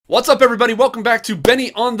What's up, everybody? Welcome back to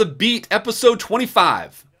Benny on the Beat, episode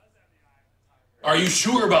 25. Are you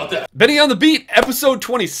sure about that? Benny on the Beat, episode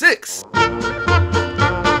 26.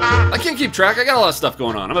 I can't keep track. I got a lot of stuff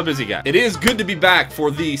going on. I'm a busy guy. It is good to be back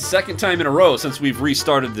for the second time in a row since we've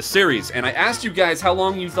restarted the series. And I asked you guys how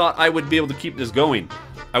long you thought I would be able to keep this going.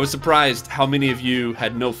 I was surprised how many of you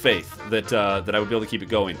had no faith that I would be able to keep it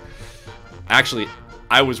going. Actually,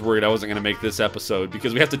 I was worried I wasn't going to make this episode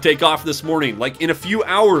because we have to take off this morning, like in a few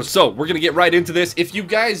hours. So we're going to get right into this. If you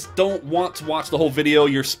guys don't want to watch the whole video,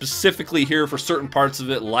 you're specifically here for certain parts of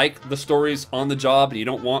it, like the stories on the job, and you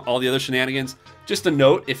don't want all the other shenanigans, just a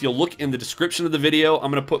note, if you'll look in the description of the video,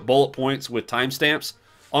 I'm going to put bullet points with timestamps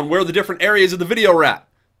on where the different areas of the video are at.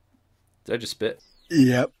 Did I just spit?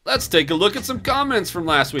 Yep. Let's take a look at some comments from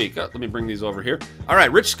last week. Let me bring these over here. All right,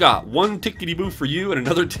 Rich Scott, one tickety-boo for you and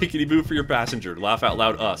another tickety-boo for your passenger. Laugh out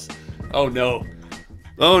loud, us. Oh no.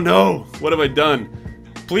 Oh no. What have I done?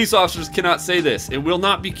 Police officers cannot say this. It will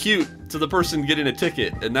not be cute to the person getting a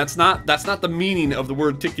ticket, and that's not the meaning of the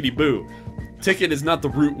word tickety-boo. Ticket is not the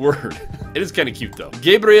root word. It is kind of cute though.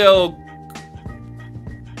 Gabriel.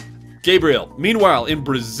 Meanwhile, in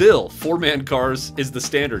Brazil, 4-man cars is the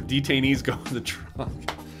standard. Detainees go in the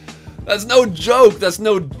trunk. That's no joke. That's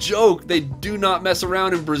no joke. They do not mess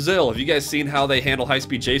around in Brazil. Have you guys seen how they handle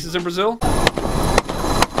high-speed chases in Brazil?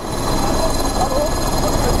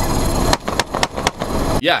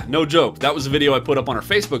 Yeah, no joke. That was a video I put up on our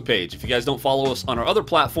Facebook page. If you guys don't follow us on our other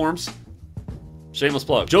platforms, shameless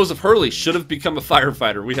plug. Joseph Hurley should have become a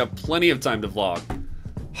firefighter. We have plenty of time to vlog.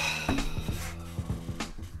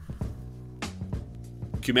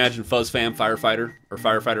 Can you imagine FuzzFam firefighter or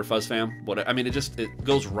firefighter FuzzFam? What I mean, it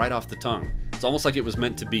goes right off the tongue. It's almost like it was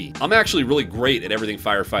meant to be. I'm actually really great at everything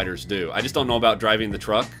firefighters do. I just don't know about driving the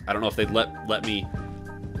truck. I don't know if they'd let me,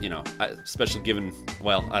 you know, especially given,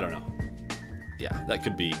 well, I don't know. Yeah, that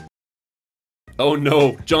could be. Oh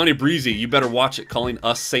no, Johnny Breezy, you better watch it. Calling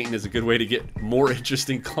us Satan is a good way to get more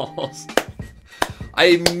interesting calls.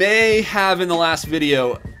 I may have in the last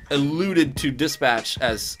video alluded to dispatch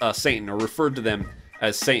as Satan, or referred to them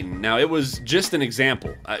as Satan. Now, it was just an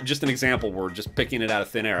example word, just picking it out of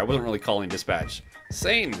thin air. I wasn't really calling dispatch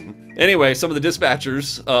Satan. Anyway, some of the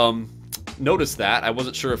dispatchers noticed that. I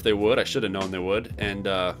wasn't sure if they would. I should have known they would. And,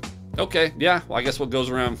 okay, yeah, well, I guess what goes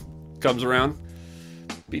around comes around.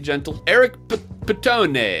 Be gentle. Eric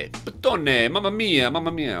Petone, mamma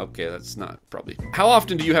mia. Okay, that's not probably. How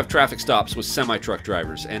often do you have traffic stops with semi-truck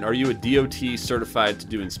drivers? And are you a DOT certified to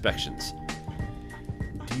do inspections?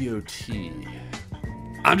 DOT.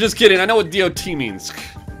 I'm just kidding. I know what DOT means.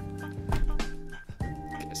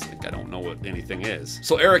 I guys think I don't know what anything is.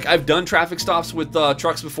 So, Eric, I've done traffic stops with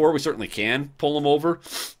trucks before. We certainly can pull them over.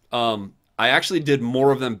 I actually did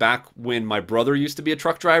more of them back when my brother used to be a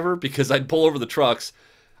truck driver, because I'd pull over the trucks.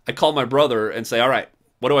 I'd call my brother and say, all right,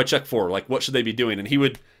 what do I check for? Like, what should they be doing? And he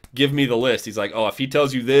would give me the list. He's like, oh, if he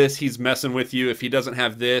tells you this, he's messing with you. If he doesn't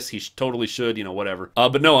have this, he totally should, you know, whatever.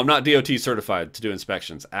 But no, I'm not DOT certified to do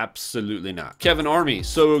inspections. Absolutely not. Kevin Army,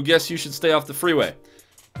 so guess you should stay off the freeway.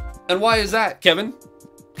 And why is that, Kevin?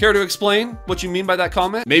 Care to explain what you mean by that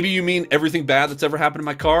comment? Maybe you mean everything bad that's ever happened in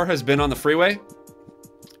my car has been on the freeway?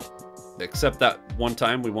 Except that one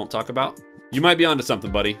time we won't talk about. You might be onto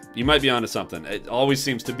something, buddy. You might be onto something. It always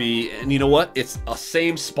seems to be, and you know what? It's a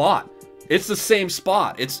same spot. It's the same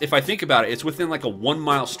spot. It's, if I think about it, it's within like a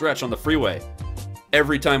 1-mile stretch on the freeway.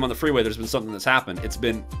 Every time on the freeway there's been something that's happened, it's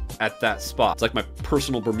been at that spot. It's like my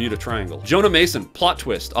personal Bermuda Triangle. Jonah Mason, plot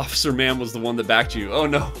twist. Officer Man was the one that backed you. Oh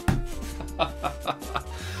no.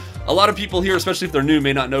 A lot of people here, especially if they're new,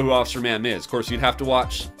 may not know who Officer Man is. Of course, you'd have to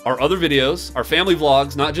watch our other videos, our family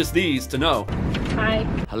vlogs, not just these, to know. Hi.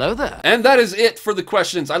 Hello there. And that is it for the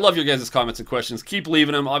questions. I love your guys' comments and questions. Keep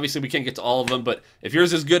leaving them. Obviously, we can't get to all of them, but if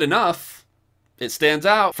yours is good enough, it stands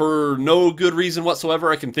out for no good reason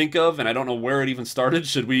whatsoever I can think of, and I don't know where it even started.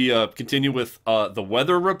 Should we continue with the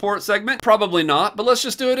weather report segment? Probably not, but let's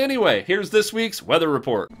just do it anyway. Here's this week's weather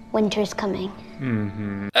report. Winter's coming.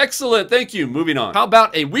 Excellent, thank you. Moving on. How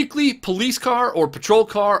about a weekly police car or patrol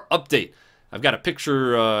car update? I've got a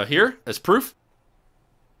picture here as proof.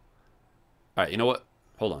 All right, you know what?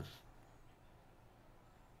 Hold on.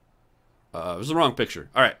 It was the wrong picture.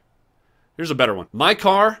 All right, here's a better one. My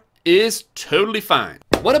car is totally fine.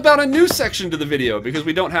 What about a new section to the video? Because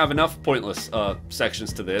we don't have enough pointless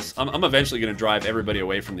sections to this. I'm eventually going to drive everybody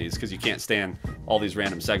away from these because you can't stand all these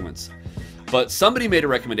random segments. But somebody made a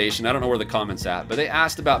recommendation. I don't know where the comment's at, but they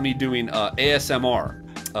asked about me doing ASMR.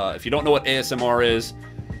 If you don't know what ASMR is,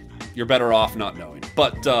 you're better off not knowing.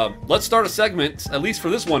 But let's start a segment, at least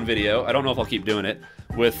for this one video. I don't know if I'll keep doing it,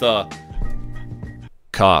 with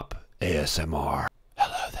Cop ASMR.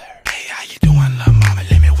 Hello there.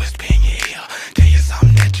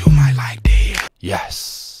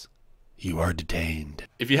 You are detained.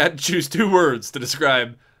 If you had to choose 2 words to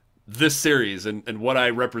describe this series and what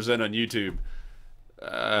I represent on YouTube,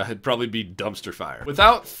 it'd probably be dumpster fire.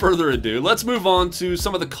 Without further ado, let's move on to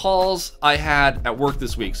some of the calls I had at work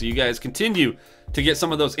this week, so you guys continue to get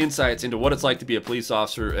some of those insights into what it's like to be a police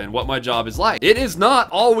officer and what my job is like. It is not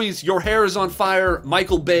always your hair is on fire,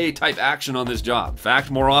 Michael Bay type action on this job. In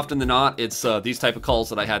fact, more often than not, it's these type of calls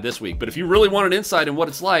that I had this week. But if you really want an insight in what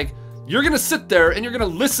it's like, you're gonna sit there and you're gonna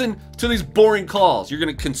listen to these boring calls. You're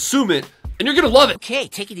gonna consume it and you're gonna love it. Okay,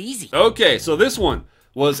 take it easy. Okay, so this one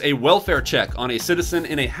was a welfare check on a citizen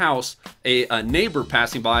in a house. A neighbor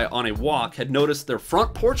passing by on a walk had noticed their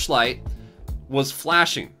front porch light was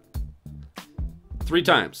flashing 3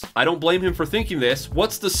 times. I don't blame him for thinking this.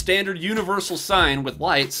 What's the standard universal sign with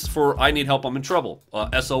lights for I need help, I'm in trouble?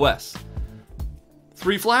 SOS.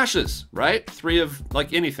 3 flashes, right? 3 of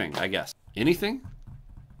like anything, I guess. Anything?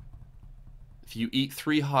 If you eat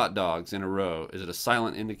 3 hot dogs in a row, is it a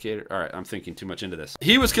silent indicator? All right, I'm thinking too much into this.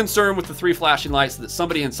 He was concerned with the 3 flashing lights that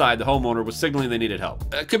somebody inside, the homeowner, was signaling they needed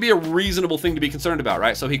help. It could be a reasonable thing to be concerned about,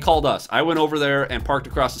 right? So he called us. I went over there and parked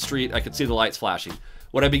across the street. I could see the lights flashing.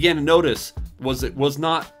 What I began to notice was it was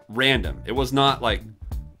not random. It was not like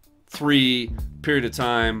 3 period of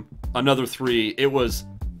time, another 3. It was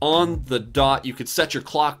on the dot. You could set your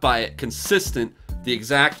clock by it, consistent, the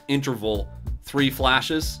exact interval, 3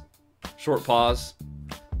 flashes. Short pause,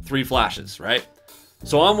 3 flashes, right?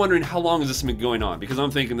 So I'm wondering how long has this been going on? Because I'm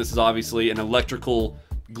thinking this is obviously an electrical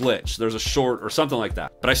glitch. There's a short or something like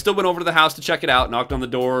that. But I still went over to the house to check it out, knocked on the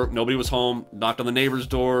door, nobody was home, knocked on the neighbor's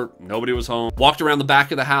door, nobody was home, walked around the back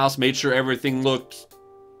of the house, made sure everything looked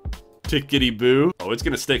tickety-boo. Oh, it's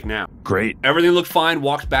gonna stick now. Great. Everything looked fine,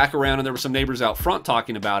 walked back around, and there were some neighbors out front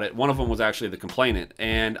talking about it. One of them was actually the complainant,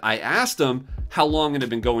 and I asked them how long it had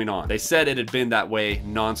been going on. They said it had been that way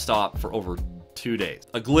nonstop for over 2 days.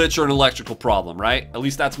 A glitch or an electrical problem, right? At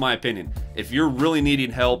least that's my opinion. If you're really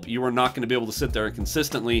needing help, you are not going to be able to sit there and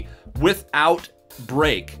consistently, without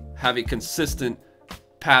break, have a consistent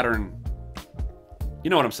pattern. You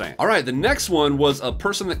know what I'm saying? All right, the next one was a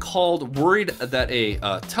person that called worried that a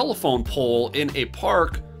telephone pole in a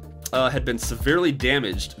park had been severely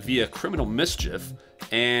damaged via criminal mischief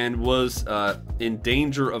and was in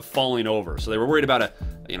danger of falling over. So they were worried about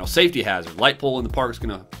a safety hazard. Light pole in the park is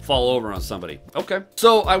gonna fall over on somebody. Okay.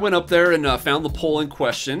 So I went up there and found the pole in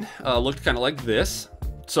question. Looked kind of like this.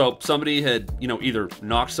 So somebody had, either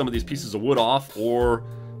knocked some of these pieces of wood off, or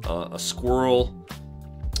a squirrel,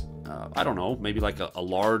 I don't know, maybe like a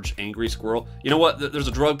large angry squirrel. You know what? There's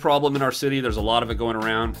a drug problem in our city. There's a lot of it going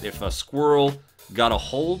around. If a squirrel got a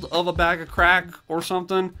hold of a bag of crack or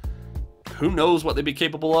something, who knows what they'd be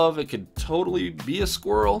capable of? It could totally be a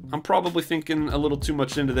squirrel. I'm probably thinking a little too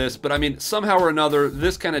much into this, but I mean, somehow or another,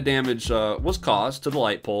 this kind of damage was caused to the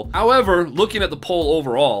light pole. However, looking at the pole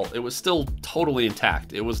overall, it was still totally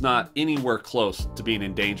intact. It was not anywhere close to being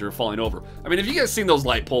in danger of falling over. I mean, have you guys seen those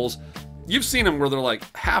light poles? You've seen them where they're like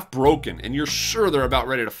half broken and you're sure they're about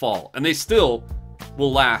ready to fall, and they still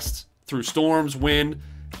will last through storms, wind,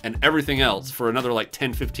 and everything else for another like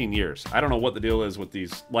 10-15 years. I don't know what the deal is with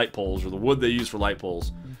these light poles or the wood they use for light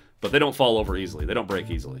poles, but they don't fall over easily. They don't break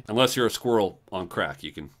easily. Unless you're a squirrel on crack,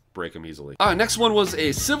 you can break them easily. Next one was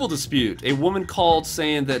a civil dispute. A woman called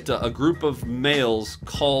saying that a group of males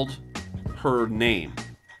called her name.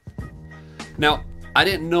 Now, I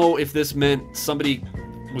didn't know if this meant somebody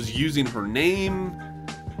was using her name,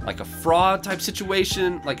 like a fraud type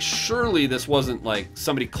situation. Like, surely this wasn't like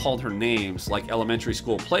somebody called her names like elementary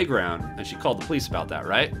school playground and she called the police about that,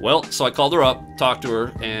 right? Well, so I called her up, talked to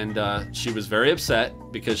her, and she was very upset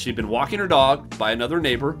because she'd been walking her dog by another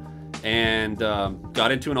neighbor and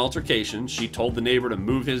got into an altercation. She told the neighbor to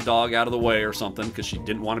move his dog out of the way or something because she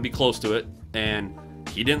didn't want to be close to it, and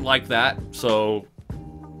he didn't like that, so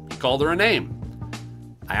he called her a name.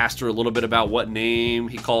 I asked her a little bit about what name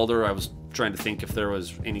he called her. I was trying to think if there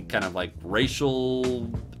was any kind of like racial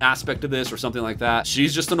aspect of this or something like that.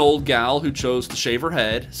 She's just an old gal who chose to shave her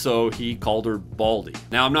head, so he called her Baldy.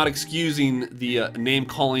 Now, I'm not excusing the name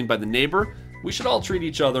calling by the neighbor. We should all treat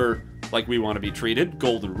each other like we want to be treated.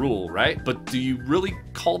 Golden rule, right? But do you really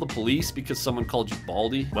call the police because someone called you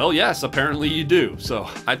Baldy? Well, yes, apparently you do. So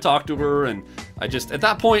I talked to her, and I just, at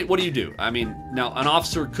that point, what do you do? I mean, now an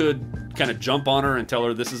officer could kind of jump on her and tell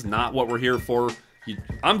her this is not what we're here for.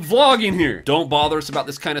 I'm vlogging here. Don't bother us about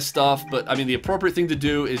this kind of stuff. But I mean, the appropriate thing to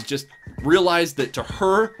do is just realize that to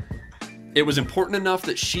her, it was important enough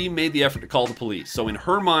that she made the effort to call the police. So in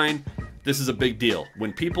her mind, this is a big deal.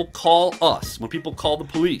 When people call us, when people call the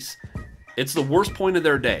police, it's the worst point of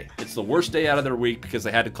their day. It's the worst day out of their week because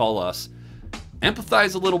they had to call us.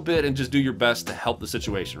 Empathize a little bit and just do your best to help the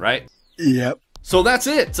situation, right? Yep. So that's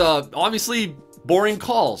it. Obviously, boring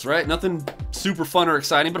calls, right? Nothing super fun or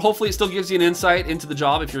exciting, but hopefully it still gives you an insight into the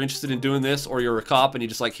job if you're interested in doing this, or you're a cop and you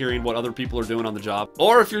just like hearing what other people are doing on the job,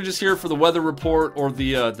 or if you're just here for the weather report or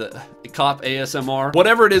the cop ASMR.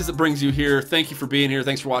 Whatever it is that brings you here, thank you for being here.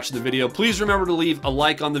 Thanks for watching the video. Please remember to leave a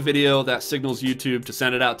like on the video. That signals YouTube to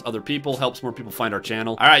send it out to other people, helps more people find our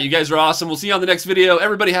channel. All right, you guys are awesome. We'll see you on the next video.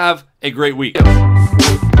 Everybody have a great week.